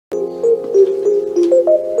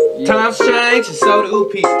Times change and so do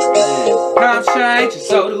people. Times change and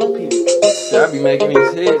so do people. See, I be making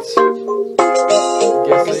these hits.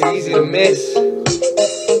 Guess it's easy to miss.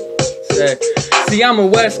 See, I'm a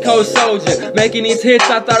West Coast soldier, making these hits,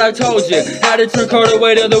 I thought I told you. Had to turn the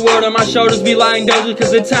weight of the world on my shoulders, be lying doja,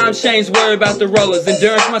 cause the times change, worry about the rollers.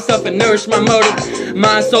 Endurance myself and nourish my motive.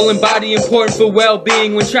 Mind, soul, and body important for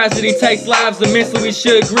well-being. When tragedy takes lives immensely, we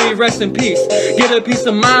should grieve, rest in peace. Get a peace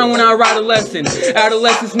of mind when I write a lesson.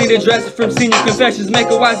 Adolescents need addresses from senior confessions. Make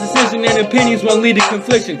a wise decision and opinions won't lead to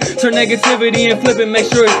confliction. Turn negativity and flip it,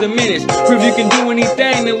 make sure it's diminished. Prove you can do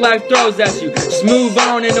anything that life throws at you. Just move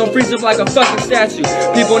on and don't freeze up like a fucking statue.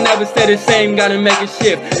 People never stay the same, gotta make a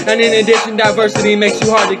shift. And in addition, diversity makes you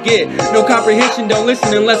hard to get. No comprehension, don't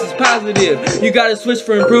listen unless it's positive. You gotta switch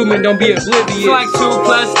for improvement, don't be oblivious. It's like 2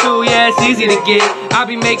 + 2, yeah, it's easy to get. I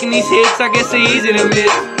be making these hits, I guess it's easy to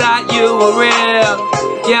miss. Thought you were real.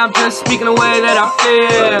 Yeah, I'm just speaking the way that I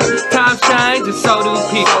feel. Times change and so do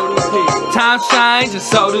people. Times change and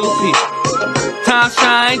so do people. Times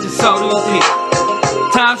change and so do people.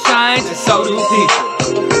 Times change and so do people.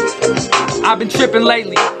 I've been tripping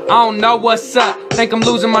lately, I don't know what's up. Think I'm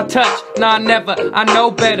losing my touch, nah never, I know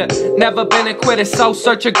better. Never been a quitter, so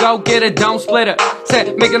search a go-getter, don't split her.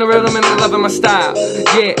 Said, making a rhythm and loving my style.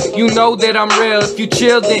 Yeah, you know that I'm real, if you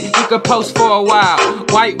chill then you could post for a while.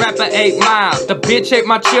 White rapper 8 Mile, the bitch ate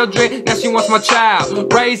my children, now she wants my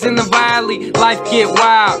child. Raised in the valley, life get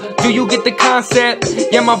wild. Do you get the concept?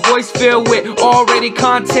 Yeah, my voice filled with already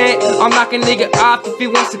content. I'm knocking nigga off if he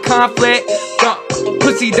wants to conflict.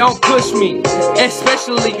 Pussy don't push me,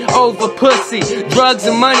 especially over pussy. Drugs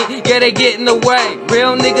and money, yeah they get in the way.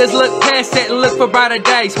 Real niggas look past that and look for brighter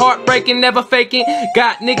days. Heartbreaking, never faking.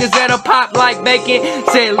 Got niggas that'll pop like bacon.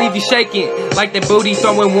 Said leave you shaking, like that booty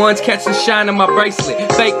throwing ones, catch the shine on my bracelet.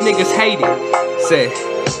 Fake niggas hate it. Said,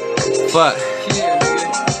 fuck.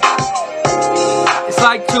 It's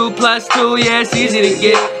like 2 + 2, yeah it's easy to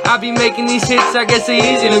get. I be making these hits, I guess it's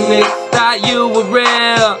easy to miss. Thought you were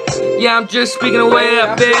real. Yeah, I'm just speaking the way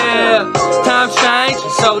I feel. Times change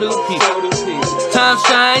and so do people. Times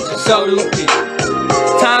change and so do people.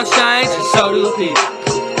 Times change and so do people.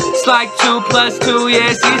 It's like 2 + 2,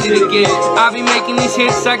 yeah it's easy to get. I be making these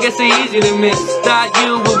hits, I guess it's easy to miss. Thought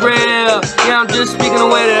you were real. Yeah, I'm just speaking the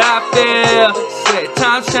way that I feel. Said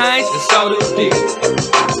times change and so do people.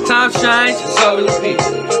 Times change and so do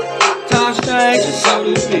people. Times change and so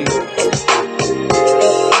do people.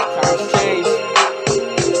 Times change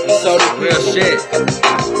and so do people. Real shit.